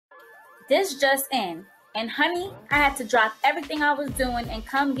This just in. And honey, I had to drop everything I was doing and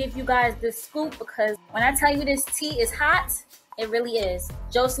come give you guys this scoop, because when I tell you this tea is hot, it really is.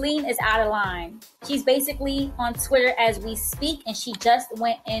 Joseline is out of line. She's basically on Twitter as we speak, and she just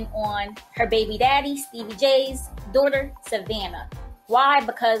went in on her baby daddy, Stevie J's daughter, Savannah. Why?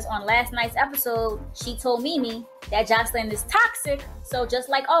 Because on last night's episode, she told Mimi that Joseline is toxic. So just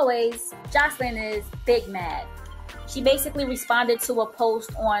like always, Joseline is big mad. She basically responded to a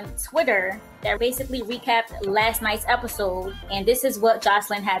post on Twitter that basically recapped last night's episode, and this is what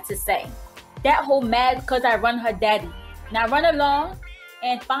Joseline had to say. That whole mad because I run her daddy. Now run along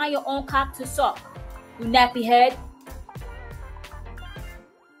and find your own cock to suck. You nappy head.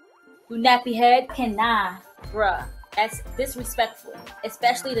 You nappy head. Bruh. That's disrespectful.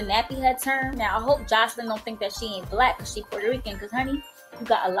 Especially the nappy head term. Now I hope Joseline don't think that she ain't black because she Puerto Rican, because honey, you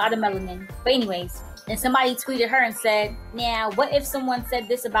got a lot of melanin. But anyways, and somebody tweeted her and said, now what if someone said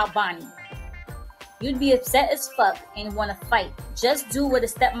this about Bonnie? You'd be upset as fuck and want to fight. Just do what a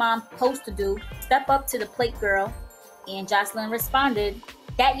stepmom supposed to do. Step up to the plate, girl. And Joseline responded,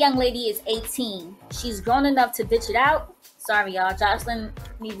 that young lady is 18. She's grown enough to ditch it out. Sorry, y'all. Joseline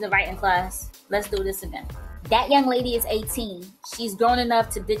needs a writing class. Let's do this again. That young lady is 18. She's grown enough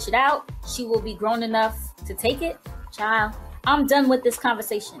to ditch it out. She will be grown enough to take it. Child, I'm done with this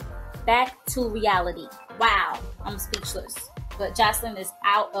conversation. Back to reality. Wow, I'm speechless. But Joseline is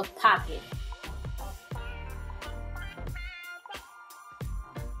out of pocket.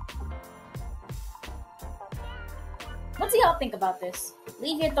 What do y'all think about this?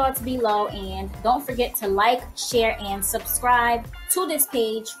 Leave your thoughts below, and don't forget to like, share, and subscribe to this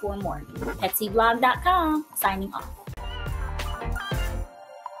page for more. PetTeaBlog.com, signing off.